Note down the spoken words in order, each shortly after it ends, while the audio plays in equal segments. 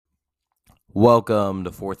Welcome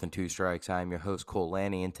to Fourth and Two Strikes. I'm your host, Cole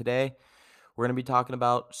Lanni, and today we're going to be talking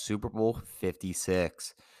about Super Bowl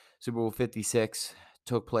 56. Super Bowl 56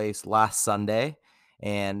 took place last Sunday,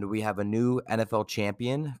 and we have a new NFL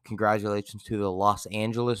champion. Congratulations to the Los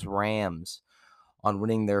Angeles Rams on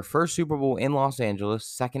winning their first Super Bowl in Los Angeles,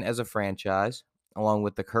 second as a franchise, along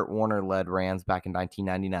with the Kurt Warner-led Rams back in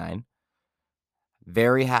 1999.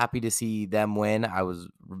 Very happy to see them win. I was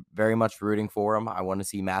very much rooting for them. I want to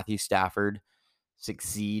see Matthew Stafford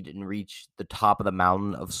succeed and reach the top of the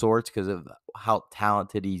mountain of sorts because of how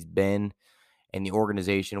talented he's been and the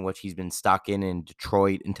organization which he's been stuck in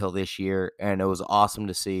Detroit until this year. And it was awesome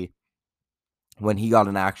to see when he got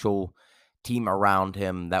an actual team around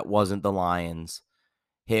him that wasn't the Lions,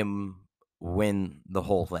 him win the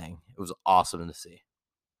whole thing. It was awesome to see.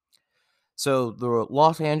 So the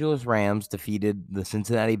Los Angeles Rams defeated the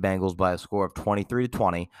Cincinnati Bengals by a score of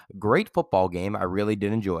 23-20. Great football game. I really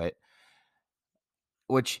did enjoy it,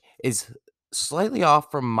 which is slightly off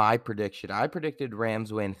from my prediction. I predicted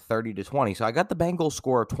Rams win 30-20. So I got the Bengals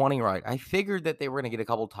score of 20 right. I figured that they were going to get a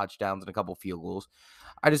couple touchdowns and a couple field goals.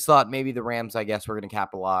 I just thought maybe the Rams, I guess, were going to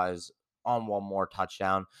capitalize on one more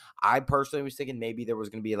touchdown. I personally was thinking maybe there was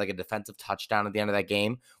going to be like a defensive touchdown at the end of that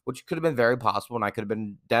game, which could have been very possible, and I could have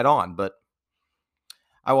been dead on, but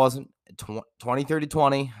I wasn't.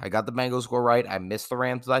 20-20. I got the Bengals score right. I missed the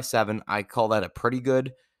Rams by 7. I call that a pretty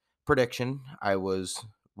good prediction. I was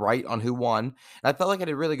right on who won. And I felt like I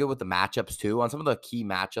did really good with the matchups too. On some of the key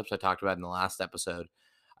matchups I talked about in the last episode,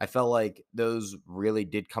 I felt like those really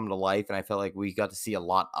did come to life, and I felt like we got to see a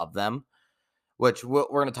lot of them, which we're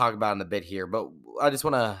going to talk about in a bit here. But I just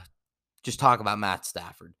want to talk about Matt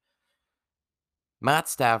Stafford. Matt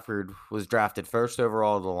Stafford was drafted first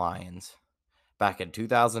overall to the Lions back in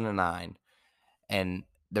 2009. And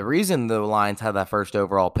the reason the Lions had that first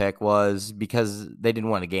overall pick was because they didn't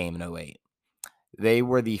win a game in 08. They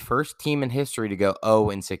were the first team in history to go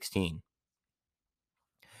 0-16.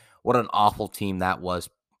 What an awful team that was,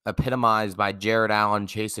 epitomized by Jared Allen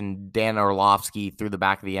chasing Dan Orlovsky through the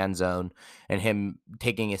back of the end zone and him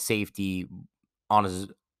taking a safety on his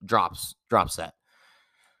drop set.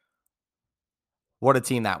 What a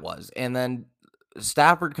team that was. And then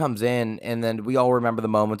Stafford comes in, and then we all remember the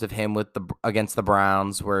moments of him against the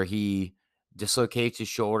Browns where he dislocates his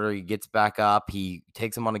shoulder, he gets back up, he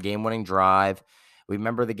takes him on a game-winning drive. We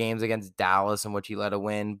remember the games against Dallas in which he led a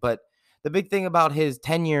win, but the big thing about his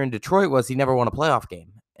tenure in Detroit was he never won a playoff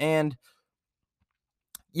game. And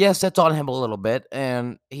yes, that's on him a little bit,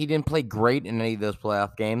 and he didn't play great in any of those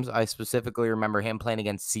playoff games. I specifically remember him playing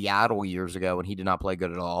against Seattle years ago, and he did not play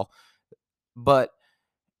good at all. But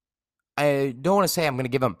I don't want to say I'm going to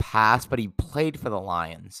give him a pass, but he played for the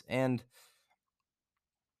Lions. And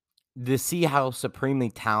to see how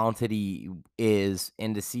supremely talented he is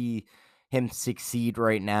and to see him succeed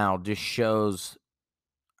right now just shows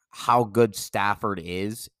how good Stafford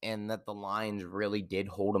is and that the Lions really did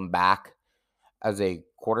hold him back as a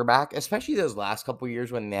quarterback, especially those last couple of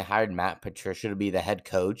years when they hired Matt Patricia to be the head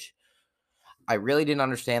coach. I really didn't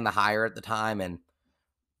understand the hire at the time, and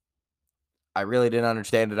I really didn't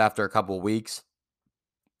understand it after a couple of weeks.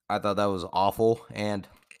 I thought that was awful, and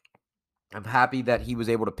I'm happy that he was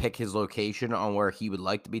able to pick his location on where he would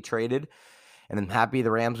like to be traded. And I'm happy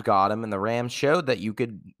the Rams got him. And the Rams showed that you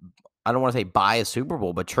could, I don't want to say buy a Super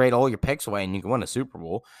Bowl, but trade all your picks away and you can win a Super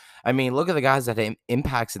Bowl. I mean, look at the guys that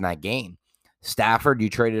impacts in that game. Stafford, you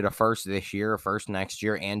traded a first this year, a first next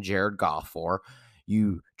year, and Jared Goff for.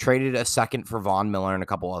 You traded a second for Von Miller and a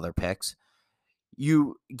couple other picks.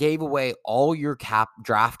 You gave away all your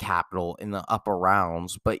draft capital in the upper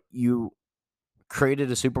rounds, but you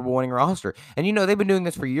created a Super Bowl winning roster. And, they've been doing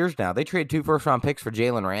this for years now. They traded 2 first-round picks for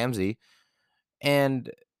Jalen Ramsey,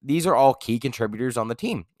 and these are all key contributors on the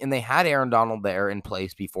team. And they had Aaron Donald there in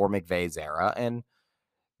place before McVay's era, and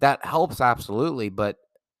that helps absolutely. But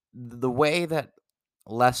the way that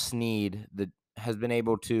Les Snead has been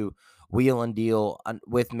able to wheel and deal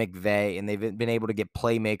with McVay, and they've been able to get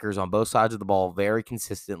playmakers on both sides of the ball very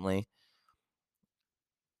consistently,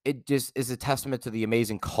 it just is a testament to the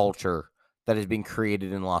amazing culture that has been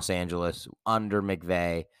created in Los Angeles under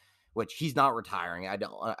McVay, which he's not retiring.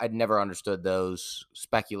 I'd never understood those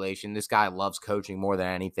speculation. This guy loves coaching more than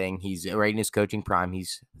anything. He's right in his coaching prime.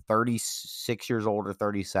 He's 36 years old or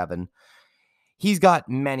 37. He's got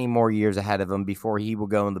many more years ahead of him before he will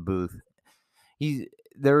go in the booth.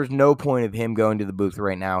 There's no point of him going to the booth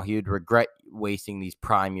right now. He would regret wasting these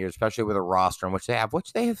prime years, especially with a roster in which they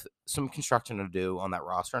have some construction to do on that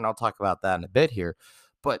roster, and I'll talk about that in a bit here.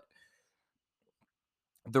 But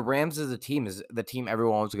the Rams as a team is the team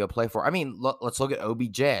everyone wants to go play for. I mean, let's look at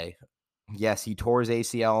OBJ. Yes, he tore his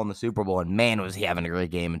ACL in the Super Bowl, and man, was he having a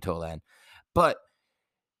great game until then. But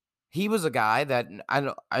he was a guy that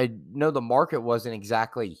I know the market wasn't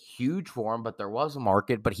exactly huge for him, but there was a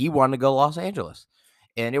market, but he wanted to go to Los Angeles.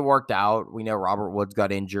 And it worked out. We know Robert Woods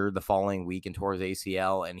got injured the following week and tore his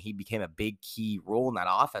ACL, and he became a big key role in that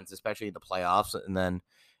offense, especially in the playoffs and then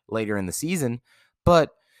later in the season. But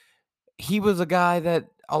he was a guy that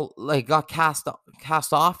got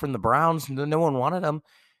cast off from the Browns. No one wanted him,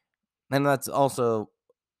 and that's also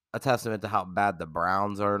a testament to how bad the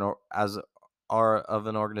Browns are of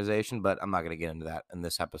an organization. But I'm not going to get into that in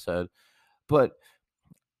this episode. But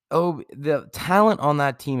the talent on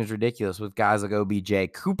that team is ridiculous with guys like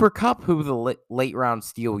OBJ, Cooper Kupp, who was a late round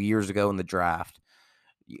steal years ago in the draft.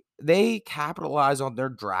 They capitalize on their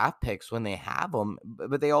draft picks when they have them,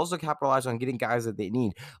 but they also capitalize on getting guys that they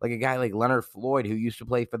need, like a guy like Leonard Floyd, who used to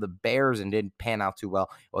play for the Bears and didn't pan out too well.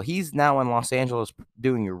 Well, he's now in Los Angeles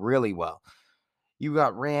doing really well. You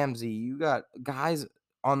got Ramsey, you got guys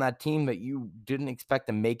on that team that you didn't expect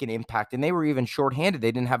to make an impact, and they were even shorthanded.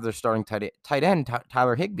 They didn't have their starting tight end,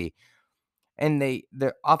 Tyler Higbee, and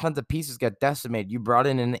their offensive pieces got decimated. You brought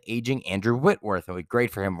in an aging Andrew Whitworth. It was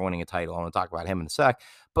great for him winning a title. I want to talk about him in a sec.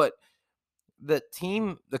 But the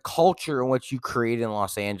team, the culture in which you create in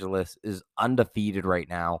Los Angeles is undefeated right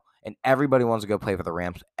now. And everybody wants to go play for the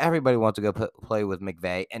Rams. Everybody wants to go play with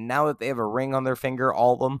McVay. And now that they have a ring on their finger,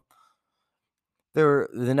 all of them, they're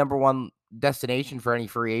the number one destination for any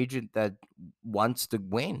free agent that wants to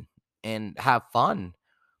win and have fun.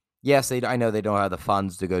 Yes, I know they don't have the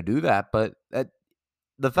funds to go do that, but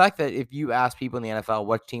the fact that if you ask people in the NFL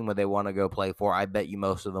what team would they want to go play for, I bet you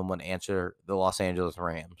most of them would answer the Los Angeles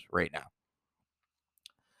Rams right now.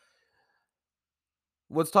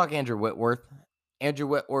 Let's talk Andrew Whitworth. Andrew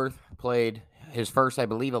Whitworth played his first, I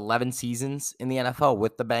believe, 11 seasons in the NFL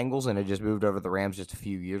with the Bengals, and had just moved over to the Rams just a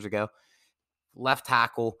few years ago. Left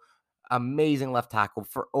tackle, amazing left tackle.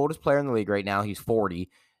 For oldest player in the league right now, he's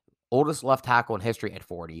 40. Oldest left tackle in history at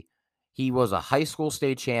 40. He was a high school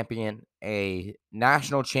state champion, a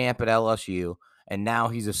national champ at LSU, and now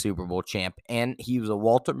he's a Super Bowl champ. And he was a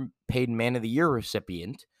Walter Payton Man of the Year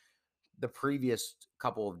recipient the previous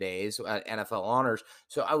couple of days at NFL Honors.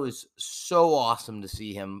 So I was so awesome to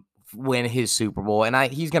see him win his Super Bowl, and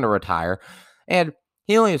he's going to retire. And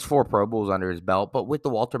he only has 4 Pro Bowls under his belt, but with the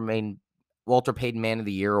Walter Payton Man of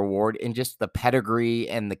the Year award and just the pedigree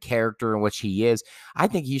and the character in which he is, I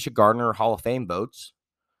think he should garner Hall of Fame votes.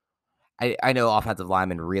 I know offensive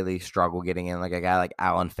linemen really struggle getting in, like a guy like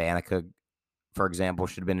Alan Faneca, for example,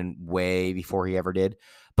 should have been in way before he ever did.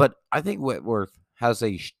 But I think Whitworth has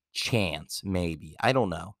a chance, maybe. I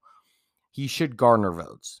don't know. He should garner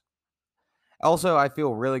votes. Also, I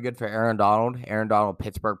feel really good for Aaron Donald. Aaron Donald,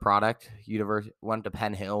 Pittsburgh product. Went to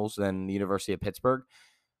Penn Hills, then the University of Pittsburgh.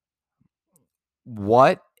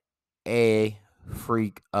 What a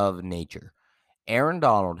freak of nature. Aaron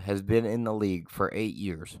Donald has been in the league for 8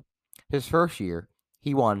 years. His first year,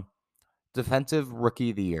 he won Defensive Rookie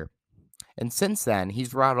of the Year. And since then,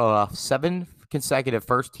 he's rattled off 7 consecutive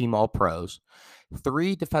first-team All-Pros,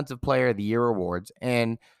 3 Defensive Player of the Year awards,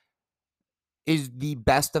 and is the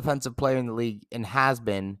best defensive player in the league and has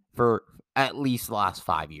been for at least the last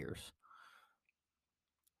 5 years.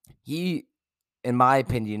 He, in my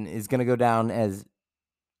opinion, is going to go down as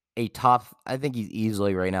I think he's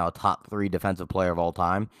easily right now a top 3 defensive player of all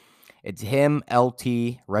time. It's him,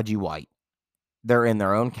 LT, Reggie White. They're in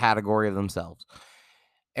their own category of themselves.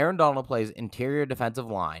 Aaron Donald plays interior defensive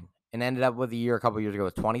line and ended up with a couple years ago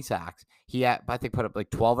with 20 sacks. He I think put up like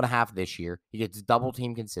 12 and a half this year. He gets double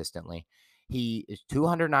teamed consistently. He is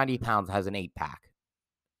 290 pounds, has an 8-pack.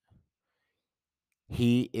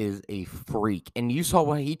 He is a freak. And you saw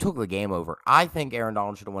when he took the game over. I think Aaron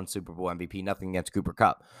Donald should have won Super Bowl MVP, nothing against Cooper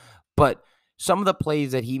Kupp. But some of the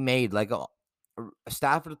plays that he made, like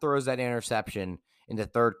Stafford throws that interception in the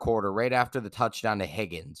third quarter right after the touchdown to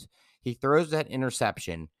Higgins. He throws that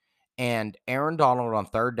interception, and Aaron Donald on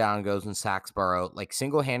third down goes and sacks Burrow, like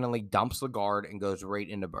single-handedly dumps the guard and goes right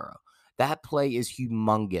into Burrow. That play is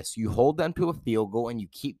humongous. You hold them to a field goal, and you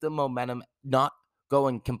keep the momentum not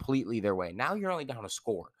going completely their way. Now you're only down a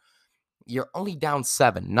score. You're only down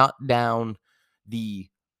 7, not down the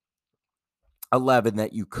 11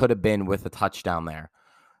 that you could have been with a touchdown there.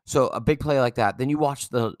 So a big play like that. Then you watch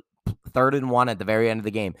the 3rd and 1 at the very end of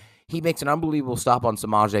the game. He makes an unbelievable stop on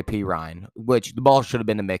Samaje Perine, which the ball should have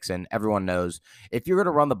been to Mixon. Everyone knows. If you're going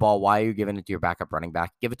to run the ball, why are you giving it to your backup running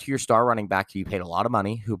back? Give it to your star running back who you paid a lot of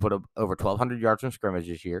money, who put up over 1,200 yards from scrimmage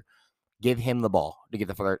this year. Give him the ball to get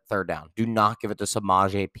the third down. Do not give it to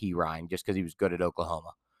Samaje Perine just because he was good at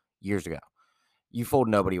Oklahoma years ago. You fooled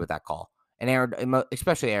nobody with that call. And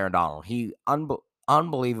especially Aaron Donald, he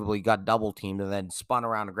unbelievably got double teamed and then spun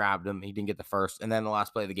around and grabbed him. He didn't get the first, and then the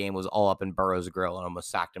last play of the game was all up in Burrow's grill and almost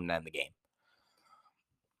sacked him to end the game.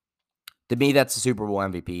 To me, that's the Super Bowl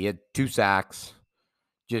MVP. He had 2 sacks,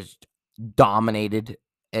 just dominated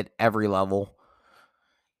at every level.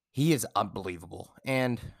 He is unbelievable.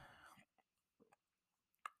 And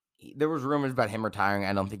there was rumors about him retiring.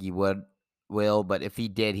 I don't think he will, but if he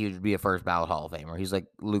did, he would be a first ballot Hall of Famer. He's like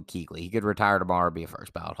Luke Kuechly. He could retire tomorrow, be a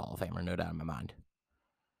first ballot Hall of Famer, no doubt in my mind.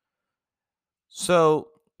 So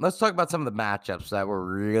let's talk about some of the matchups that were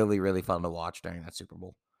really, really fun to watch during that Super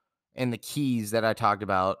Bowl. And the keys that I talked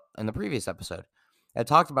about in the previous episode. I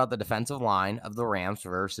talked about the defensive line of the Rams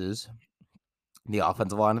versus the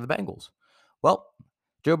offensive line of the Bengals. Well,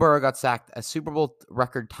 Joe Burrow got sacked a Super Bowl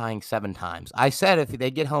record tying 7 times. I said if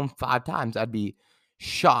they get home 5 times, I'd be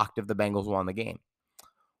shocked if the Bengals won the game.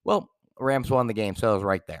 Well, Rams won the game, so I was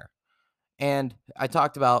right there. And I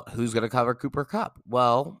talked about who's going to cover Cooper Kupp.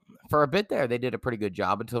 Well, for a bit there, they did a pretty good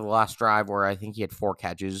job until the last drive where I think he had 4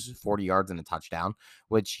 catches, 40 yards, and a touchdown,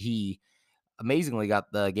 which he amazingly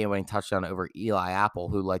got the game-winning touchdown over Eli Apple,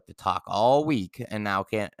 who liked to talk all week and now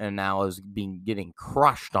is getting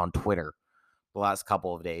crushed on Twitter the last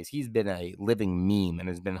couple of days. He's been a living meme and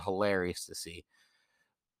has been hilarious to see.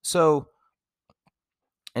 So,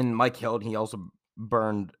 and Mike Hilton, he also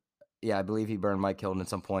burned, I believe he burned Mike Hilton at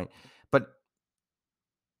some point, but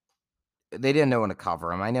they didn't know when to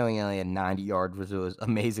cover him. I know he only had 90 yards, which was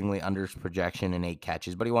amazingly under his projection and 8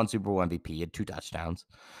 catches, but he won Super Bowl MVP. He had 2 touchdowns.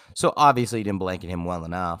 So obviously he didn't blanket him well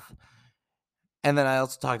enough. And then I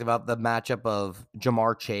also talked about the matchup of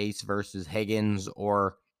Jamar Chase versus Higgins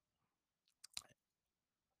or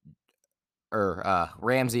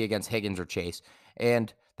Ramsey against Higgins or Chase.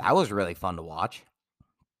 And that was really fun to watch.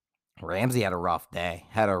 Ramsey had a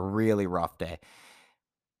really rough day.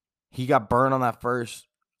 He got burned on that first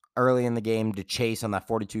early in the game to Chase on that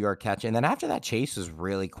 42-yard catch. And then after that, Chase was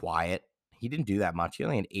really quiet. He didn't do that much. He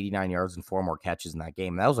only had 89 yards and 4 more catches in that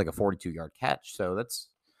game. That was like a 42-yard catch. So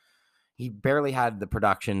he barely had the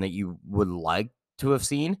production that you would like to have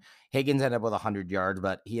seen. Higgins ended up with 100 yards,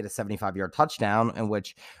 but he had a 75-yard touchdown in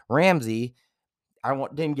which Ramsey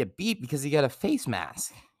didn't get beat because he got a face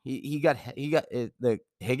mask. He got the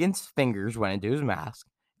Higgins' fingers went into his mask,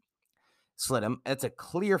 slit him. It's a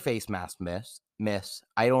clear face mask miss.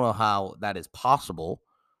 I don't know how that is possible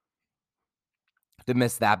to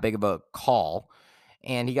miss that big of a call.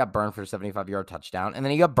 And he got burned for a 75-yard touchdown. And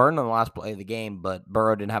then he got burned on the last play of the game, but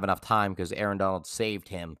Burrow didn't have enough time because Aaron Donald saved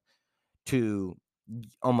him to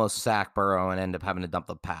almost sack Burrow and end up having to dump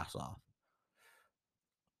the pass off.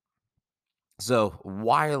 So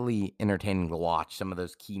wildly entertaining to watch some of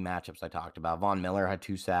those key matchups I talked about. Von Miller had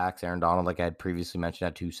 2 sacks. Aaron Donald, like I had previously mentioned,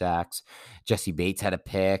 had 2 sacks. Jesse Bates had a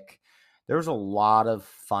pick. There was a lot of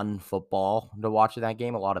fun football to watch in that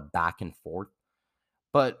game, a lot of back and forth.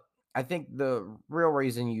 But I think the real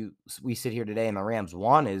reason we sit here today and the Rams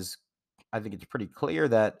won is I think it's pretty clear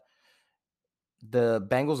that the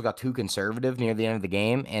Bengals got too conservative near the end of the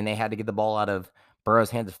game, and they had to get the ball out of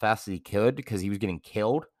Burrow's hands as fast as he could because he was getting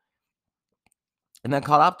killed. And then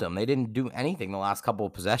caught up to them. They didn't do anything the last couple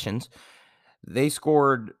of possessions. They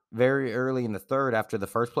scored very early in the third after the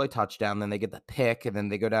first play touchdown. Then they get the pick, and then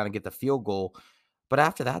they go down and get the field goal. But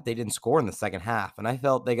after that, they didn't score in the second half. And I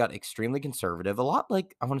felt they got extremely conservative, a lot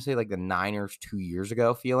like, I want to say, like the Niners 2 years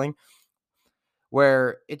ago feeling,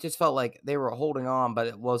 where it just felt like they were holding on, but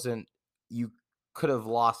it wasn't, you could have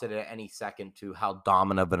lost it at any second to how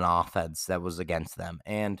dominant of an offense that was against them.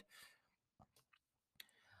 And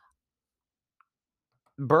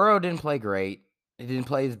Burrow didn't play great. He didn't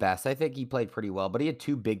play his best. I think he played pretty well, but he had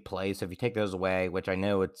 2 big plays. So if you take those away, which I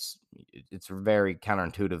know it's very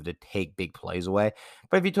counterintuitive to take big plays away,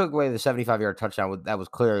 but if you took away the 75-yard touchdown, that was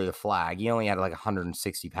clearly a flag. He only had like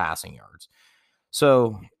 160 passing yards.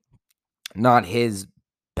 So not his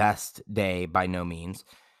best day by no means.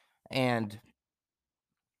 And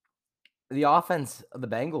the offense of the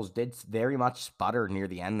Bengals did very much sputter near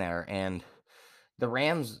the end there, and the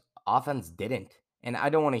Rams offense didn't. And I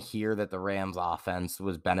don't want to hear that the Rams offense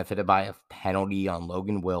was benefited by a penalty on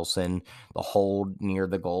Logan Wilson, the hold near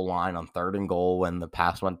the goal line on 3rd and goal when the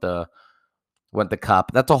pass went to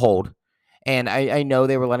Kupp. That's a hold. And I know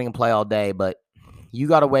they were letting him play all day, but you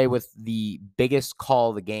got away with the biggest call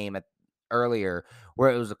of the game earlier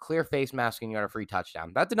where it was a clear face mask and you got a free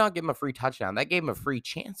touchdown. That did not give him a free touchdown. That gave him a free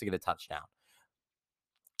chance to get a touchdown.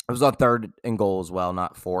 It was on 3rd and goal as well,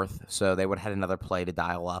 not 4th. So they would have had another play to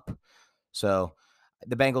dial up. So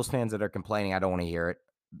the Bengals fans that are complaining, I don't want to hear it.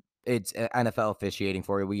 It's NFL officiating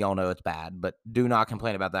for you. We all know it's bad, but do not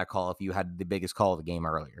complain about that call if you had the biggest call of the game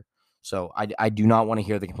earlier. So I do not want to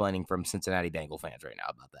hear the complaining from Cincinnati Bengal fans right now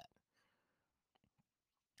about that.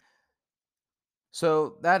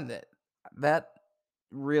 So that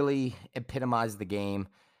really epitomized the game.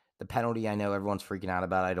 The penalty, I know everyone's freaking out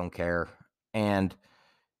about. I don't care. And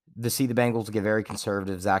to see the Bengals get very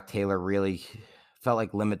conservative, Zach Taylor really felt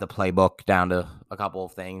like limit the playbook down to a couple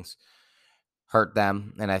of things, hurt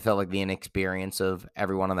them. And I felt like the inexperience of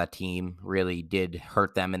everyone on that team really did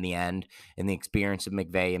hurt them in the end. And the experience of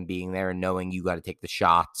McVay and being there and knowing you got to take the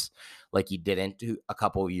shots like he didn't do a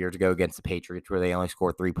couple of years ago against the Patriots, where they only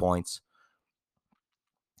scored 3 points.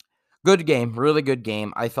 Good game, really good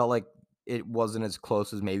game. I felt like it wasn't as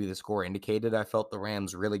close as maybe the score indicated. I felt the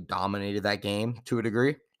Rams really dominated that game to a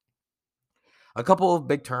degree. A couple of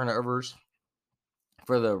big turnovers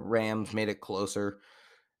for the Rams made it closer.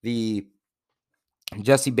 The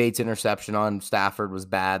Jesse Bates interception on Stafford was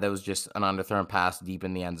bad. That was just an underthrown pass deep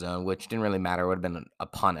in the end zone, which didn't really matter. It would have been a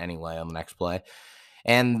punt anyway on the next play.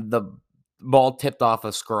 And the ball tipped off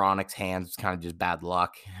of Skoronek's hands. It's kind of just bad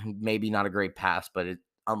luck. Maybe not a great pass, but it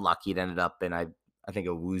unlucky. It ended up in, I think,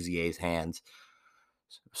 a Wouzier's hands.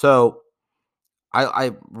 So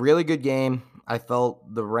I really good game. I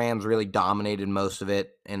felt the Rams really dominated most of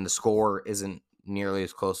it, and the score isn't nearly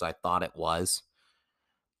as close as I thought it was.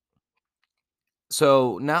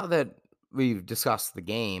 So now that we've discussed the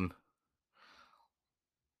game,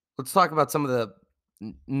 let's talk about some of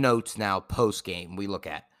the notes now post game we look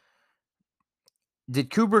at.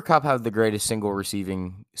 Did Cooper Kupp have the greatest single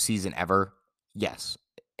receiving season ever? Yes.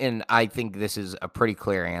 And I think this is a pretty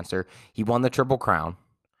clear answer. He won the Triple Crown.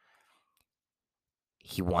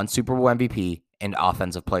 He won Super Bowl MVP and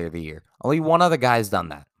Offensive Player of the Year. Only one other guy has done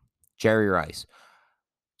that. Jerry Rice.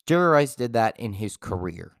 Jerry Rice did that in his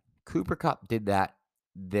career. Cooper Kupp did that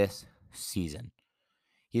this season.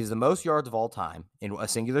 He has the most yards of all time in a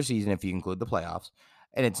singular season if you include the playoffs.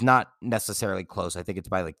 And it's not necessarily close. I think it's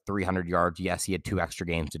by like 300 yards. Yes, he had 2 extra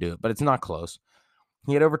games to do it, but it's not close.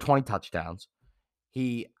 He had over 20 touchdowns.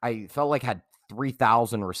 I felt like had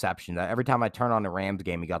 3,000 receptions. Every time I turn on the Rams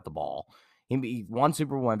game, he got the ball. He won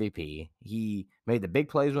Super Bowl MVP. He made the big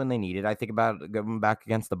plays when they needed. I think about going back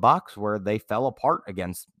against the Bucs, where they fell apart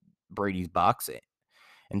against Brady's Bucs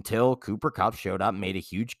until Cooper Kupp showed up, made a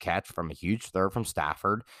huge catch from a huge throw from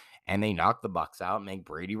Stafford, and they knocked the Bucs out, make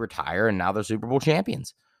Brady retire, and now they're Super Bowl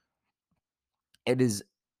champions. It is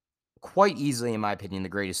quite easily, in my opinion, the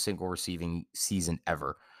greatest single receiving season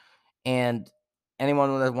ever. And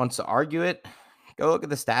anyone that wants to argue it, go look at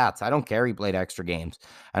the stats. I don't care he played extra games.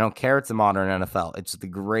 I don't care it's the modern NFL. It's the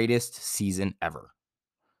greatest season ever.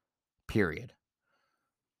 Period.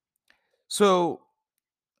 So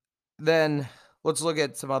then let's look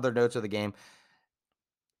at some other notes of the game.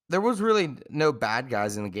 There was really no bad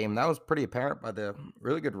guys in the game. That was pretty apparent by the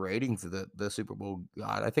really good ratings of the Super Bowl.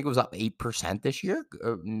 God, I think it was up 8% this year,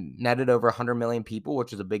 netted over 100 million people,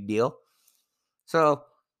 which is a big deal. So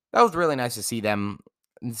that was really nice to see them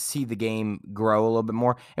see the game grow a little bit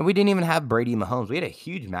more. And we didn't even have Brady and Mahomes. We had a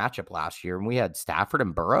huge matchup last year, and we had Stafford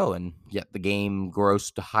and Burrow, and yet the game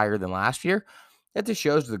grossed higher than last year. That just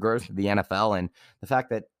shows the growth of the NFL and the fact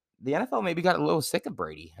that the NFL maybe got a little sick of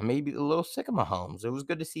Brady and maybe a little sick of Mahomes. It was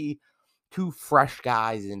good to see 2 fresh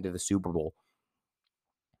guys into the Super Bowl.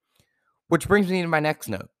 Which brings me to my next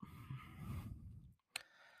note.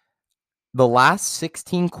 The last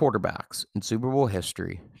 16 quarterbacks in Super Bowl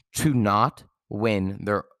history to not win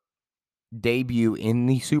their debut in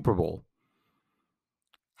the Super Bowl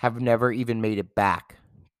have never even made it back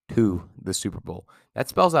to the Super Bowl. That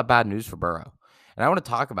spells out bad news for Burrow. And I want to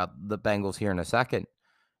talk about the Bengals here in a second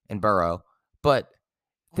and Burrow, but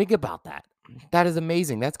think about that. That is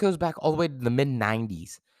amazing. That goes back all the way to the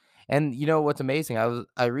mid-90s. And you know what's amazing?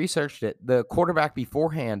 I researched it. The quarterback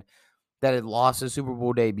beforehand that had lost his Super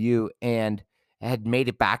Bowl debut and had made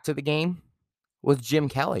it back to the game was Jim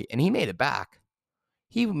Kelly, and he made it back.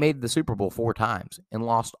 He made the Super Bowl 4 times and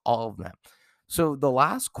lost all of them. So the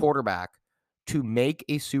last quarterback to make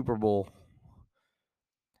a Super Bowl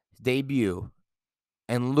debut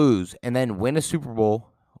and lose and then win a Super Bowl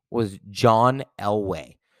was John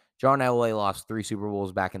Elway. John Elway lost 3 Super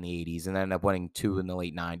Bowls back in the 80s and ended up winning 2 in the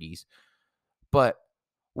late 90s. But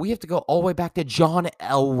we have to go all the way back to John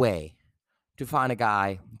Elway to find a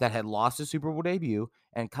guy that had lost a Super Bowl debut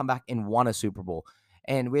and come back and won a Super Bowl.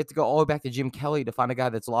 And we have to go all the way back to Jim Kelly to find a guy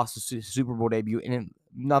that's lost a Super Bowl debut and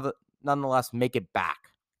nonetheless make it back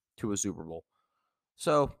to a Super Bowl.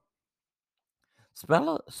 So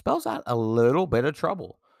spells out a little bit of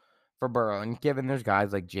trouble for Burrow. And given there's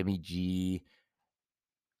guys like Jimmy G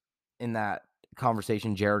in that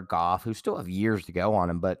conversation, Jared Goff, who still have years to go on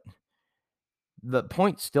him, but the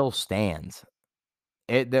point still stands.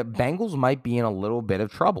 The Bengals might be in a little bit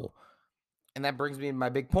of trouble. And that brings me to my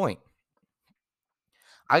big point.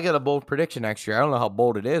 I got a bold prediction next year. I don't know how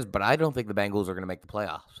bold it is, but I don't think the Bengals are going to make the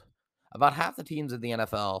playoffs. About half the teams in the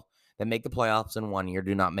NFL that make the playoffs in one year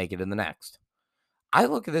do not make it in the next. I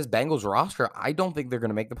look at this Bengals roster. I don't think they're going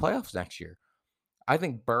to make the playoffs next year. I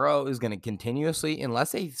think Burrow is going to continuously,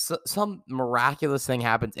 unless some miraculous thing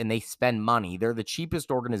happens and they spend money. They're the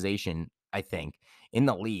cheapest organization, I think, in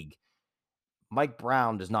the league. Mike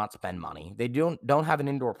Brown does not spend money. They don't have an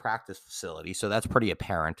indoor practice facility, so that's pretty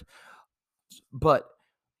apparent. But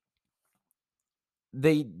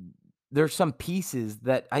there's some pieces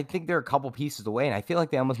that I think they're a couple pieces away, and I feel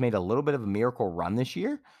like they almost made a little bit of a miracle run this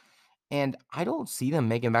year. And I don't see them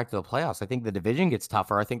making it back to the playoffs. I think the division gets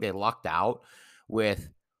tougher. I think they lucked out with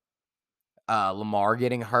Lamar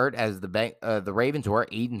getting hurt, as the Ravens were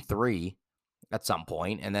 8-3 at some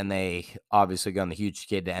point, and then they obviously go on the huge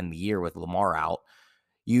skid to end the year with Lamar out.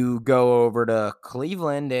 You go over to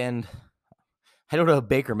Cleveland, and I don't know if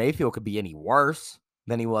Baker Mayfield could be any worse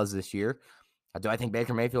than he was this year. Do I think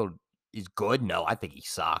Baker Mayfield is good? No, I think he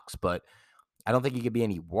sucks, but I don't think he could be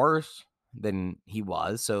any worse than he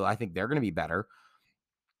was. So I think they're going to be better.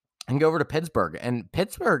 And go over to Pittsburgh. And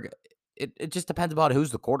Pittsburgh, it just depends about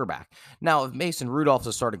who's the quarterback. Now, if Mason Rudolph's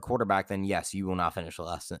a starting quarterback, then yes, you will not finish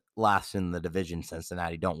last in the division,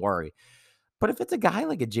 Cincinnati. Don't worry. But if it's a guy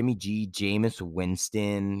like a Jimmy G, Jameis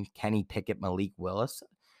Winston, Kenny Pickett, Malik Willis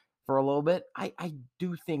for a little bit, I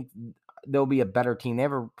do think they'll be a better team. They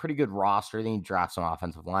have a pretty good roster. They need to draft some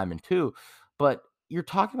offensive linemen too. But you're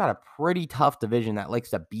talking about a pretty tough division that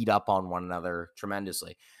likes to beat up on one another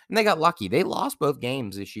tremendously. And they got lucky. They lost both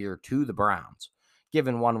games this year to the Browns.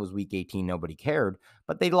 Given one was week 18, nobody cared.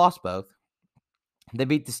 But they lost both. They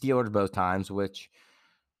beat the Steelers both times, which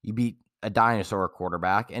you beat a dinosaur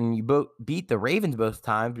quarterback. And you beat the Ravens both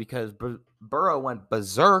times because Burrow went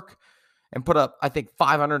berserk and put up, I think,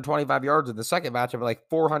 525 yards in the second matchup and like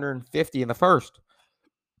 450 in the first.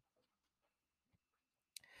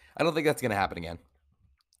 I don't think that's going to happen again.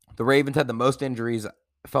 The Ravens had the most injuries,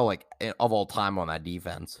 felt like, of all time on that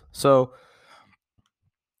defense. So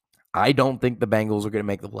I don't think the Bengals are going to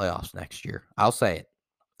make the playoffs next year. I'll say it.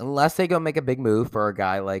 Unless they go make a big move for a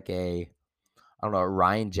guy like I don't know,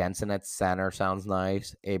 Ryan Jensen at center sounds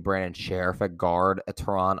nice. A Brandon Sheriff at guard, a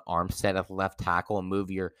Teron Armstead at left tackle, and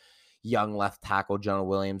move your young left tackle, Jonah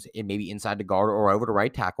Williams, and maybe inside the guard or over to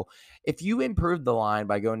right tackle. If you improve the line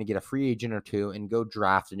by going to get a free agent or two and go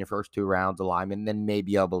draft in your first 2 rounds of linemen, then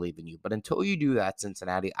maybe I'll believe in you. But until you do that,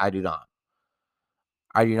 Cincinnati, I do not.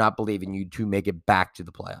 I do not believe in you to make it back to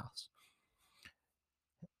the playoffs.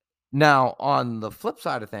 Now, on the flip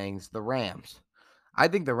side of things, the Rams. I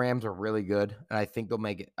think the Rams are really good, and I think they'll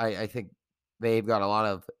make it. I think they've got a lot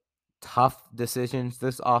of tough decisions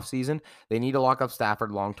this offseason. They need to lock up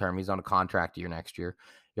Stafford long term. He's on a contract year next year.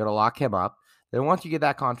 You got to lock him up. Then once you get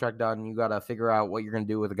that contract done, you got to figure out what you're going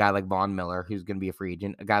to do with a guy like Von Miller, who's going to be a free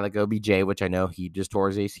agent, a guy like OBJ, which I know he just tore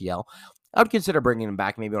his ACL. I would consider bringing him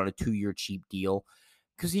back maybe on a 2-year cheap deal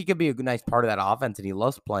because he could be a nice part of that offense, and he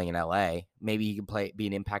loves playing in LA. Maybe he can be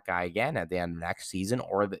an impact guy again at the end of next season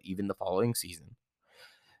or even the following season.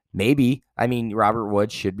 Maybe. I mean, Robert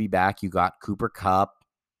Woods should be back. You got Cooper Kupp.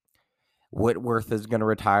 Whitworth is going to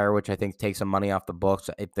retire, which I think takes some money off the books.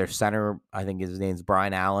 If their center, I think his name's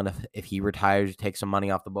Brian Allen. If he retires, take some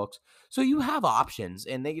money off the books. So you have options,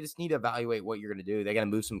 and they just need to evaluate what you're going to do. They're going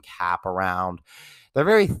to move some cap around. They're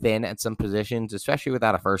very thin at some positions, especially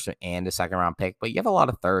without a first and a second round pick. But you have a lot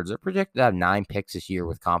of thirds. They're projected to have 9 picks this year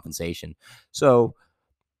with compensation. So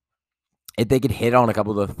if they could hit on a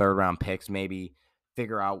couple of the third round picks, maybe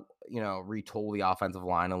figure out, retool the offensive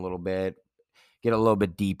line a little bit, get a little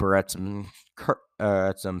bit deeper at some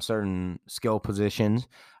certain skill positions,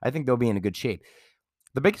 I think they'll be in a good shape.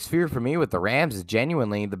 The biggest fear for me with the Rams is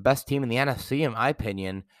genuinely the best team in the NFC, in my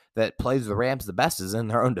opinion, that plays the Rams the best is in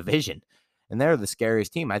their own division. And they're the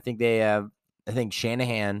scariest team. I think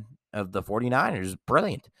Shanahan of the 49ers is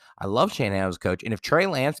brilliant. I love Shanahan as coach. And if Trey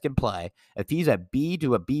Lance can play, if he's a B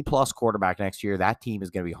to a B+ quarterback next year, that team is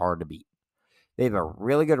going to be hard to beat. They have a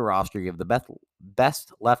really good roster. You have the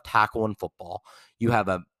best left tackle in football. You have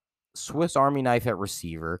a Swiss Army knife at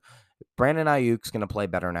receiver. Brandon Ayuk's going to play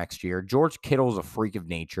better next year. George Kittle's a freak of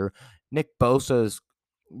nature. Nick Bosa's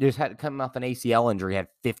just had to come off an ACL injury, had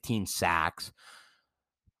 15 sacks.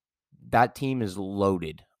 That team is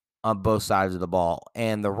loaded on both sides of the ball.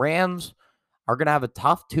 And the Rams are going to have a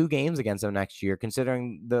tough 2 games against them next year,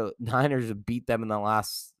 considering the Niners beat them in the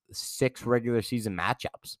last 6 regular season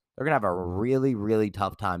matchups. They're going to have a really, really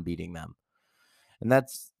tough time beating them. And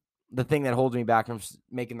that's the thing that holds me back from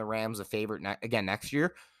making the Rams a favorite again next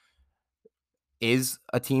year. is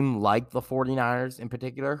a team like the 49ers in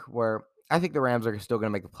particular, where I think the Rams are still going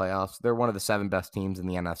to make the playoffs. They're one of the 7 best teams in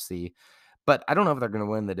the NFC. But I don't know if they're going to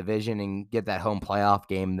win the division and get that home playoff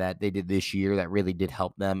game that they did this year that really did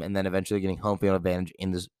help them, and then eventually getting home field advantage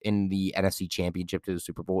in the NFC Championship to the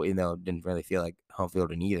Super Bowl, even though it didn't really feel like home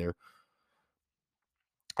field in either.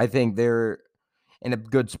 I think they're in a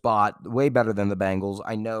good spot, way better than the Bengals.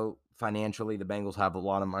 I know financially the Bengals have a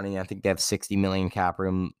lot of money. I think they have $60 million cap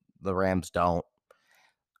room. The Rams don't.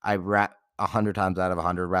 100 times out of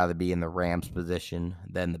 100 rather be in the Rams position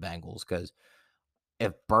than the Bengals, because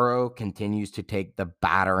if Burrow continues to take the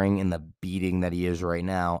battering and the beating that he is right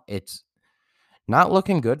now, it's not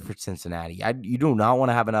looking good for Cincinnati. You do not want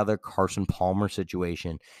to have another Carson Palmer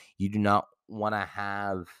situation. You do not want to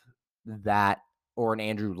have that, or an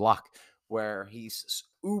Andrew Luck, where he's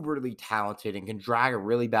uberly talented and can drag a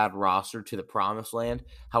really bad roster to the promised land.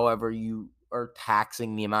 However, you are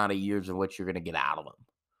taxing the amount of years of which you're going to get out of them.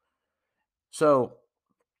 So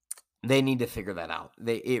they need to figure that out.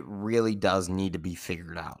 It really does need to be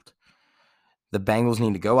figured out. The Bengals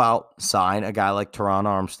need to go out, sign a guy like Teron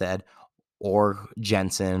Armstead or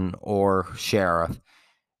Jensen or Sheriff,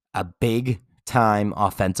 a big-time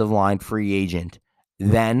offensive line free agent,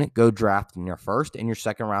 then go draft in your first and your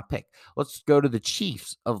second round pick. Let's go to the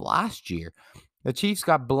Chiefs of last year. The Chiefs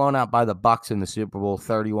got blown out by the Bucs in the Super Bowl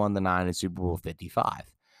 31-9 and Super Bowl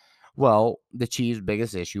 55. Well, the Chiefs'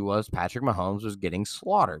 biggest issue was Patrick Mahomes was getting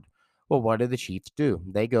slaughtered. Well, what did the Chiefs do?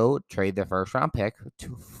 They go trade their first-round pick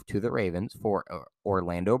to the Ravens for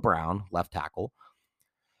Orlando Brown, left tackle.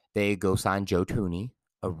 They go sign Joe Thuney,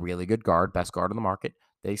 a really good guard, best guard on the market.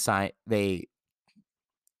 They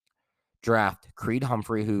draft Creed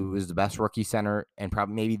Humphrey, who is the best rookie center and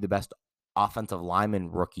probably maybe the best offensive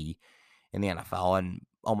lineman rookie in the NFL, and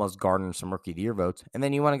almost garnered some rookie of the year votes. And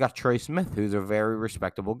then you went and got Trey Smith, who's a very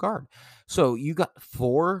respectable guard. So you got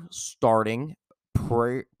 4 starting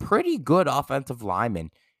pretty good offensive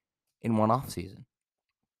linemen in one offseason.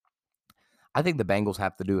 I think the Bengals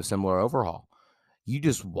have to do a similar overhaul. You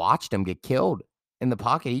just watched him get killed in the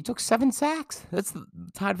pocket. He took 7 sacks. That's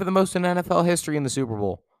tied for the most in NFL history in the Super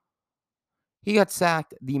Bowl. He got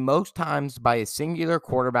sacked the most times by a singular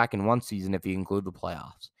quarterback in one season if you include the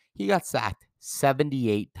playoffs. He got sacked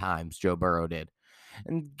 78 times, Joe Burrow did.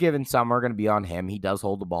 And given some are going to be on him, he does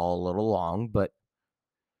hold the ball a little long, but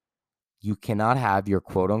you cannot have your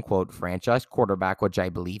quote-unquote franchise quarterback, which I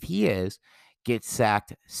believe he is, get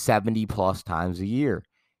sacked 70-plus times a year.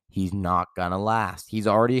 He's not going to last. He's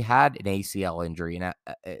already had an ACL injury, and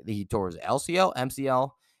he tore his LCL,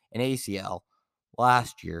 MCL, and ACL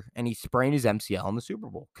last year, and he sprained his MCL in the Super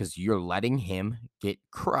Bowl because you're letting him get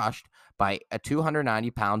crushed by a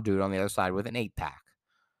 290-pound dude on the other side with an 8-pack.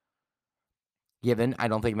 Given, I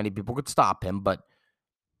don't think many people could stop him, but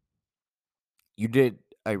you did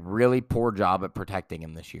a really poor job at protecting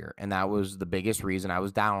him this year, and that was the biggest reason I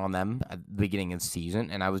was down on them at the beginning of the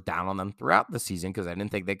season, and I was down on them throughout the season because I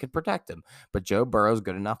didn't think they could protect him. But Joe Burrow's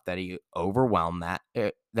good enough that he overwhelmed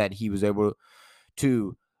that he was able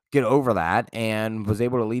to get over that and was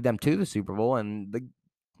able to lead them to the Super Bowl, and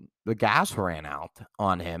the gas ran out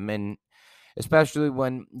on him, and especially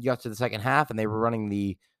when you got to the second half and they were running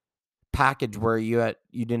the package where you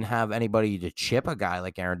didn't have anybody to chip a guy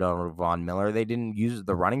like Aaron Donald or Von Miller. They didn't use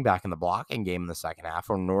the running back in the blocking game in the second half,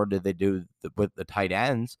 or nor did they do with the tight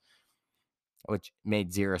ends, which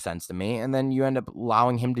made 0 sense to me. And then you end up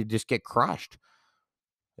allowing him to just get crushed.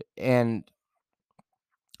 And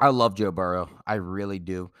I love Joe Burrow. I really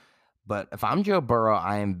do. But if I'm Joe Burrow,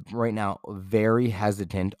 I am right now very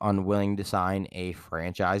hesitant on willing to sign a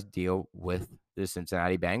franchise deal with the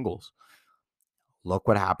Cincinnati Bengals. Look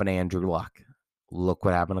what happened to Andrew Luck. Look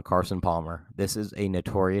what happened to Carson Palmer. This is a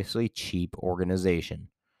notoriously cheap organization.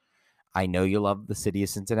 I know you love the city of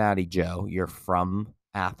Cincinnati, Joe. You're from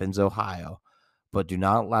Athens, Ohio. But do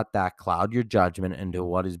not let that cloud your judgment into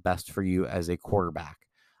what is best for you as a quarterback.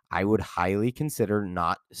 I would highly consider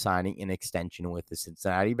not signing an extension with the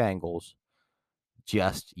Cincinnati Bengals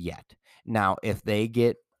just yet. Now, if they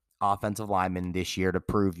get offensive linemen this year to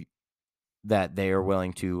prove that they are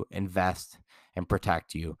willing to invest and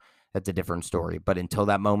protect you, that's a different story. But until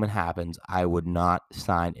that moment happens, I would not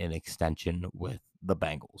sign an extension with the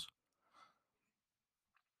Bengals.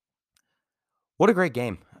 What a great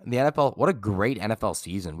game. The NFL, what a great NFL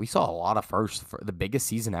season. We saw a lot of firsts for the biggest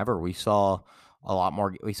season ever. We saw a lot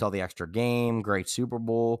more. We saw the extra game, great Super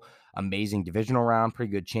Bowl, amazing divisional round,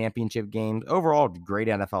 pretty good championship games. Overall, great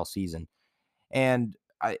NFL season. And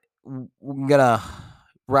we're going to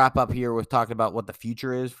wrap up here with talking about what the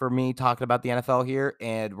future is for me, talking about the NFL here.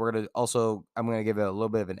 And I'm going to give it a little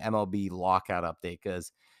bit of an MLB lockout update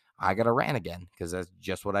because I got to rant again because that's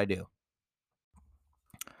just what I do.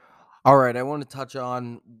 All right, I want to touch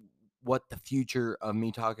on what the future of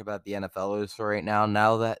me talking about the NFL is for right now.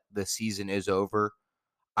 Now that the season is over,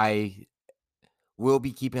 I will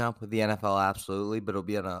be keeping up with the NFL absolutely, but it'll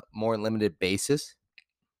be on a more limited basis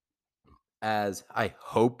as I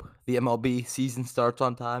hope the MLB season starts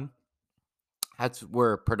on time. That's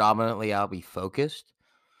where predominantly I'll be focused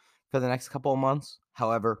for the next couple of months.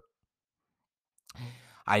 However,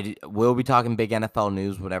 will be talking big NFL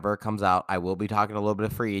news, whatever comes out. I will be talking a little bit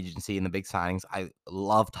of free agency and the big signings. I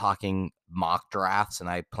love talking mock drafts, and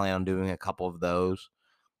I plan on doing a couple of those.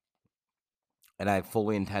 And I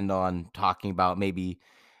fully intend on talking about maybe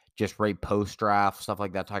just right post draft, stuff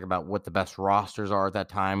like that, talking about what the best rosters are at that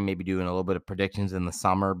time, maybe doing a little bit of predictions in the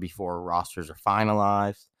summer before rosters are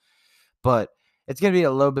finalized. But it's going to be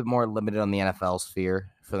a little bit more limited on the NFL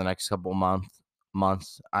sphere for the next couple of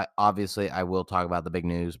months. I will talk about the big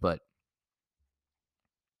news, but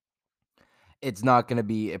it's not going to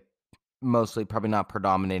be mostly probably not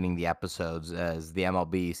predominating the episodes as the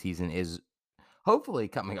MLB season is hopefully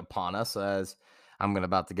coming upon us, as I'm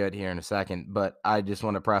about to get here in a second. But I just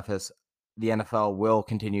want to preface the NFL will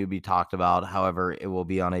continue to be talked about. However, it will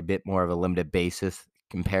be on a bit more of a limited basis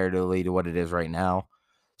comparatively to what it is right now.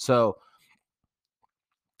 So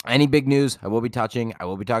any big news, I will be touching. I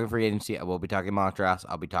will be talking free agency. I will be talking mock drafts.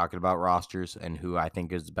 I'll be talking about rosters and who I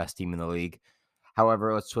think is the best team in the league.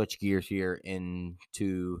 However, let's switch gears here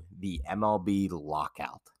into the MLB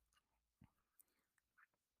lockout.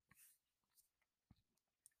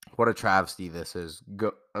 What a travesty this is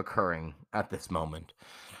occurring at this moment.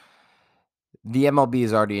 The MLB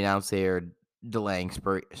has already announced they are delaying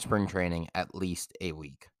spring training at least a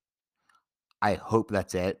week. I hope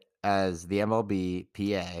that's it, as the MLB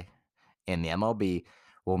PA and the MLB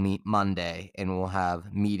will meet Monday and will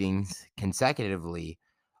have meetings consecutively,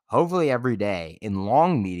 hopefully every day, in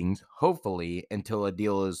long meetings, hopefully until a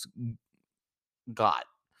deal is got.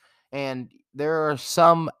 And there are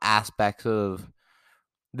some aspects of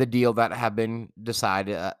the deal that have been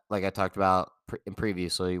decided, like I talked about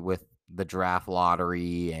previously, with the draft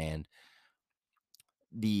lottery and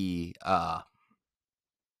the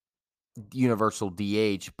universal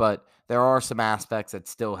DH, but there are some aspects that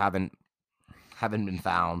still haven't been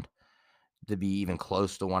found to be even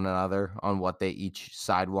close to one another on what they each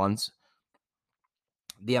side wants.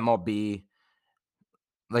 The MLB,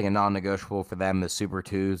 like a non-negotiable for them, is Super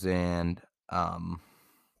Twos and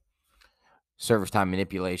service time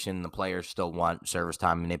manipulation. The players still want service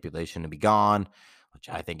time manipulation to be gone, which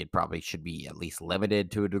I think it probably should be at least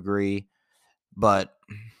limited to a degree. But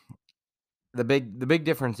the big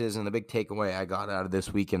difference is, and the big takeaway I got out of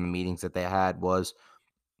this week in the meetings that they had, was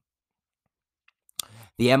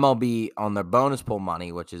the MLB on their bonus pool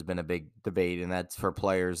money, which has been a big debate, and that's for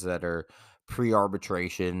players that are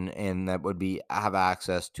pre-arbitration and that would have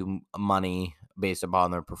access to money based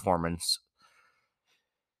upon their performance.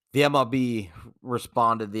 The MLB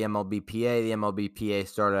responded, the MLBPA. The MLBPA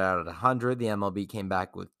started out at 100. The MLB came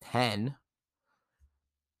back with 10,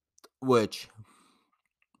 which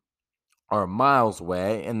are miles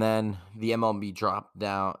away. And then the MLB dropped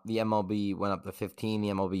down. The MLB went up to 15. The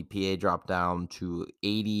MLBPA dropped down to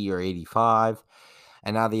 80 or 85.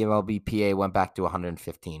 And now the MLBPA went back to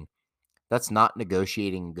 115. That's not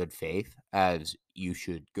negotiating in good faith, as you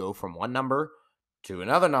should go from one number to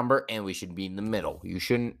another number, and we should be in the middle. You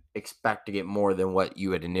shouldn't expect to get more than what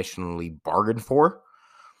you had initially bargained for.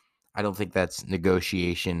 I don't think that's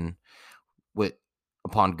negotiation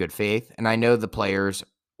upon good faith. And I know the players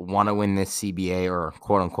want to win this CBA, or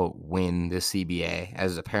quote unquote win this CBA,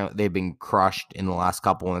 as apparently they've been crushed in the last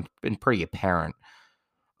couple, and it's been pretty apparent.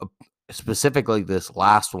 Specifically this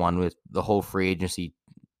last one with the whole free agency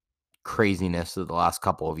craziness of the last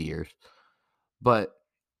couple of years. But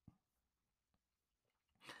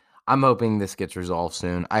I'm hoping this gets resolved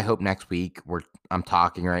soon. I hope next week I'm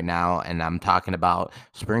talking right now, and I'm talking about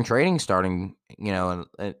spring training starting,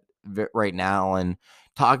 right now, and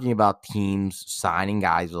talking about teams signing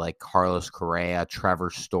guys like Carlos Correa,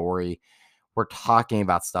 Trevor Story. We're talking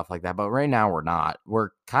about stuff like that, but right now we're not. We're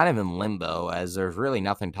kind of in limbo, as there's really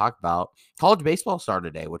nothing to talk about. College baseball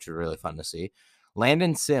started today, which was really fun to see.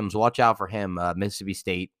 Landon Sims, watch out for him, Mississippi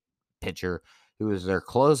State pitcher, who was their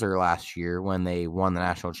closer last year when they won the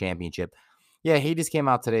national championship. Yeah, he just came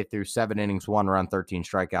out today, threw 7 innings, 1 run, 13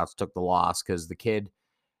 strikeouts, took the loss because the kid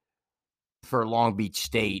for Long Beach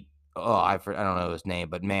State, I don't know his name,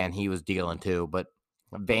 but man, he was dealing too. But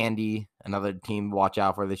Vandy, another team to watch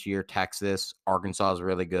out for this year. Texas, Arkansas is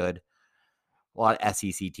really good. A lot of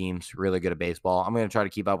SEC teams really good at baseball. I'm going to try to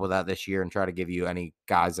keep up with that this year and try to give you any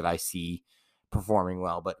guys that I see performing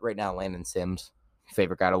well. But right now, Landon Sims,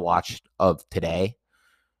 favorite guy to watch of today.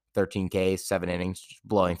 13 Ks, 7 innings, just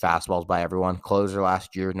blowing fastballs by everyone. Closer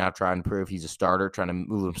last year, now trying to prove he's a starter, trying to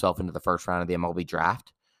move himself into the first round of the MLB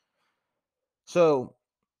draft. So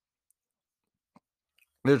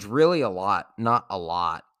there's really not a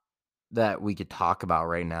lot that we could talk about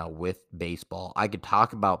right now with baseball. I could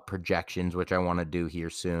talk about projections, which I want to do here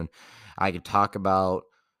soon. I could talk about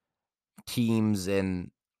teams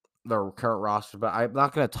and their current roster, but I'm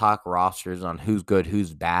not going to talk rosters on who's good,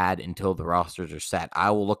 who's bad until the rosters are set.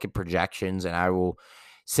 I will look at projections and I will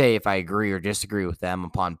say if I agree or disagree with them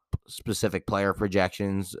upon specific player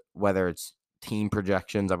projections, whether it's team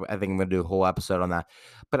projections. I think I'm going to do a whole episode on that.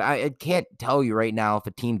 But I can't tell you right now if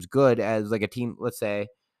a team's good as like a team, let's say,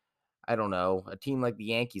 I don't know, a team like the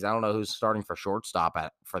Yankees. I don't know who's starting for shortstop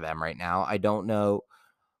for them right now. I don't know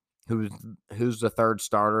who's who's the third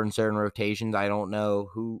starter in certain rotations. I don't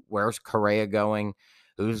know where's Correa going,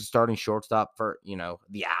 who's starting shortstop for,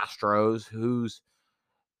 the Astros, who's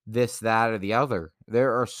this, that, or the other.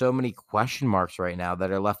 There are so many question marks right now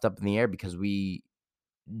that are left up in the air because we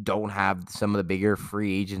don't have some of the bigger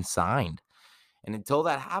free agents signed. And until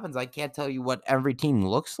that happens, I can't tell you what every team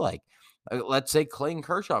looks like. Let's say Clayton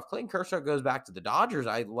Kershaw. If Clayton Kershaw goes back to the Dodgers,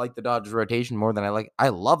 I like the Dodgers rotation more than I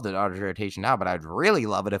love the Dodgers rotation now, but I'd really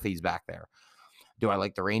love it if he's back there. Do I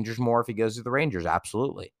like the Rangers more if he goes to the Rangers?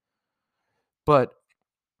 Absolutely. But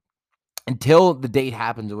until the date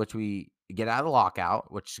happens in which we get out of the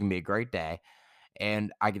lockout, which is going to be a great day,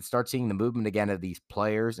 and I can start seeing the movement again of these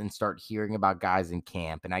players and start hearing about guys in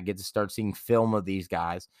camp, and I get to start seeing film of these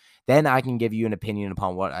guys, then I can give you an opinion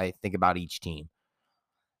upon what I think about each team.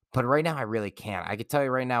 But right now, I really can't. I can tell you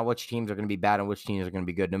right now which teams are going to be bad and which teams are going to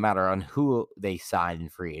be good, no matter on who they sign in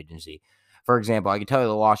free agency. For example, I can tell you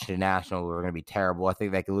the Washington Nationals are going to be terrible. I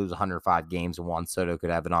think they could lose 105 games and Juan Soto could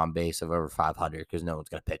have an on base of over 500 because no one's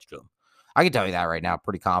going to pitch to him. I can tell you that right now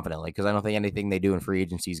pretty confidently because I don't think anything they do in free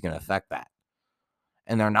agency is going to affect that.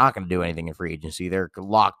 And they're not going to do anything in free agency. They're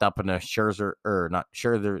locked up in a Scherzer, or not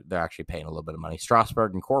Scherzer. They're actually paying a little bit of money.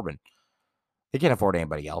 Strasburg and Corbin. They can't afford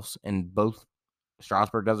anybody else. And both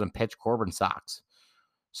Strasburg doesn't pitch, Corbin sucks.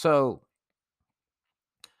 So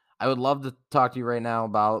I would love to talk to you right now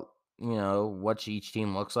about, what each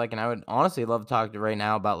team looks like. And I would honestly love to talk to you right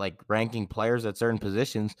now about like ranking players at certain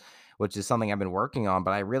positions, which is something I've been working on,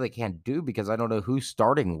 but I really can't do because I don't know who's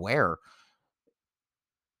starting where.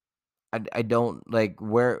 I don't like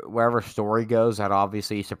wherever Story goes, that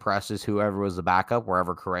obviously suppresses whoever was the backup.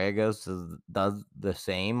 Wherever Correa goes, does the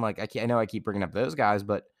same. Like I know I keep bringing up those guys,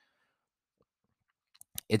 but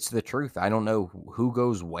it's the truth. I don't know who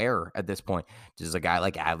goes where at this point. Does a guy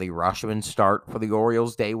like Adley Rutschman start for the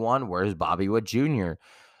Orioles day one? Where's Bobby Wood Jr.?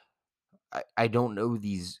 I don't know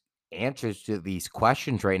these answers to these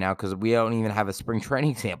questions right now because we don't even have a spring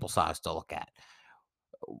training sample size to look at.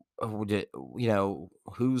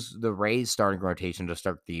 Who's the Rays starting rotation to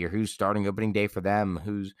start the year? Who's starting opening day for them?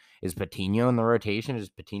 Is Patino in the rotation? Is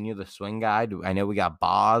Patino the swing guy? I know we got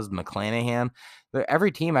Boz, McClanahan.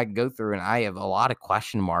 Every team I can go through, and I have a lot of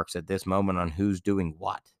question marks at this moment on who's doing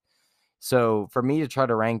what. So for me to try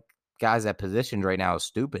to rank guys at positions right now is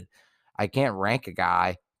stupid. I can't rank a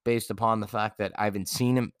guy based upon the fact that I haven't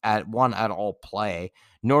seen him at all play,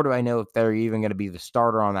 nor do I know if they're even going to be the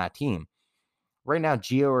starter on that team. Right now,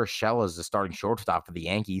 Gio Urshela is the starting shortstop for the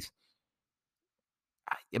Yankees.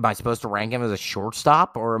 Am I supposed to rank him as a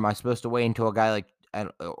shortstop, or am I supposed to wait until a guy like,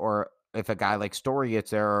 or if a guy like Story gets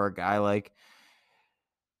there, or a guy like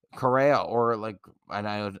Correa, or like, and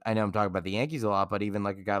I know I'm talking about the Yankees a lot, but even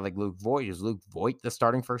like a guy like Luke Voigt, is Luke Voigt the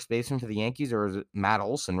starting first baseman for the Yankees, or is it Matt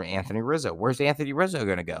Olson or Anthony Rizzo? Where's Anthony Rizzo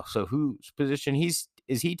going to go? So whose position is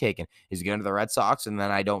he taking? Is he going to the Red Sox? And then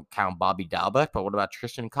I don't count Bobby Dalbec, but what about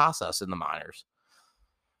Tristan Casas in the minors?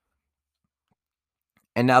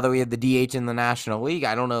 And now that we have the DH in the National League,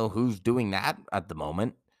 I don't know who's doing that at the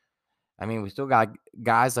moment. I mean, we still got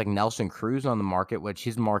guys like Nelson Cruz on the market, which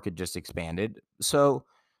his market just expanded. So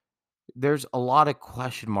there's a lot of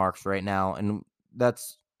question marks right now. And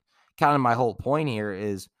that's kind of my whole point here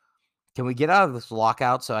is, can we get out of this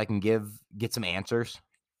lockout so I can get some answers?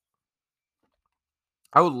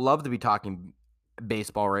 I would love to be talking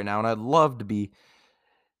baseball right now, and I'd love to be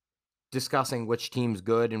discussing which team's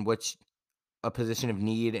good and which a position of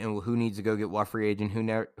need and who needs to go get what free agent,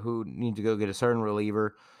 who needs to go get a certain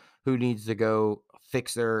reliever, who needs to go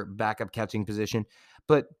fix their backup catching position.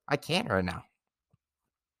 But I can't right now.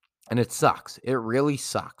 And it sucks. It really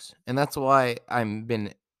sucks. And that's why I'm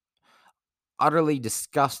been utterly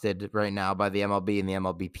disgusted right now by the MLB and the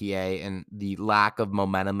MLBPA and the lack of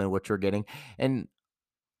momentum in which we're getting. And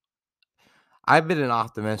I've been an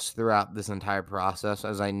optimist throughout this entire process,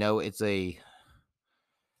 as I know it's a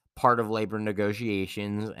part of labor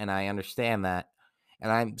negotiations, and I understand that.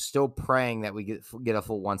 And I'm still praying that we get a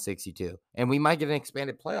full 162, and we might get an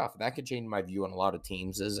expanded playoff. That could change my view on a lot of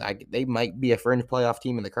teams. They might be a fringe playoff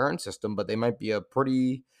team in the current system, but they might be a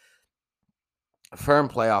pretty firm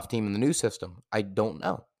playoff team in the new system. I don't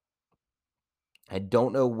know. I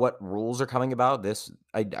don't know what rules are coming about this.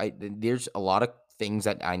 There's a lot of things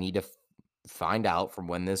that I need to find out from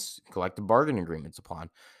when this collective bargaining agreement's upon.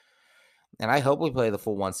 And I hope we play the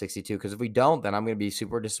full 162, because if we don't, then I'm going to be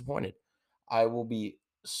super disappointed. I will be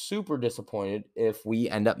super disappointed if we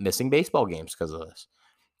end up missing baseball games because of this.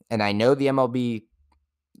 And I know the MLB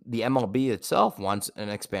itself wants an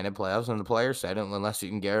expanded playoffs, and the players said, unless you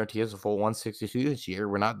can guarantee us a full 162 this year,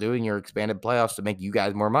 we're not doing your expanded playoffs to make you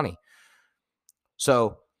guys more money.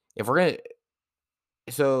 So if we're gonna,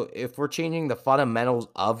 if we're changing the fundamentals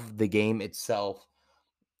of the game itself,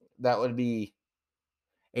 that would be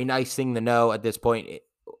a nice thing to know at this point,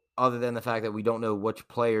 other than the fact that we don't know which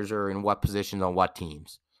players are in what positions on what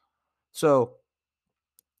teams. So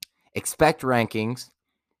expect rankings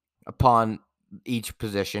upon each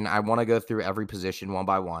position. I want to go through every position one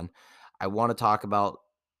by one. I want to talk about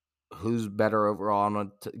who's better overall. I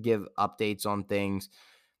want to give updates on things.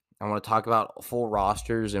 I want to talk about full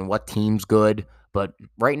rosters and what team's good, but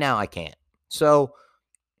right now I can't. So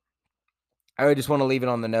I just want to leave it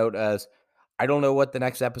on the note as I don't know what the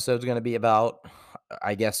next episode is going to be about.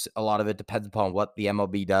 I guess a lot of it depends upon what the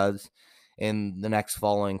MLB does in the next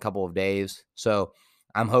following couple of days. So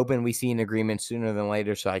I'm hoping we see an agreement sooner than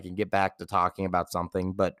later so I can get back to talking about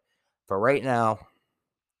something. But for right now,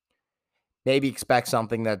 maybe expect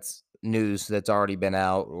something that's news that's already been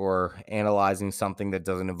out, or analyzing something that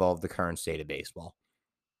doesn't involve the current state of baseball.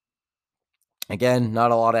 Again,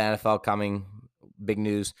 not a lot of NFL coming. Big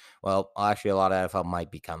news. Well, actually, a lot of NFL might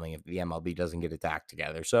be coming if the MLB doesn't get its act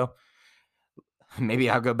together. So maybe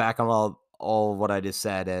I'll go back on all what I just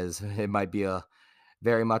said, as it might be a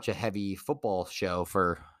very much a heavy football show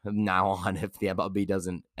for now on if the MLB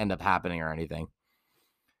doesn't end up happening or anything.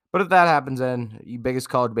 But if that happens, then you biggest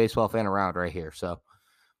college baseball fan around right here. So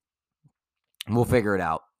we'll figure it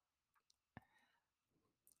out.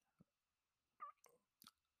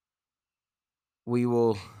 We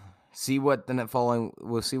will see what the following.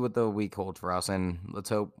 We'll see what the week holds for us, and let's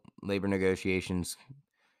hope labor negotiations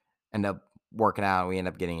end up working out. We end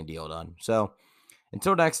up getting a deal done. So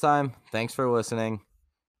until next time, thanks for listening.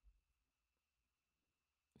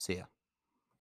 See ya.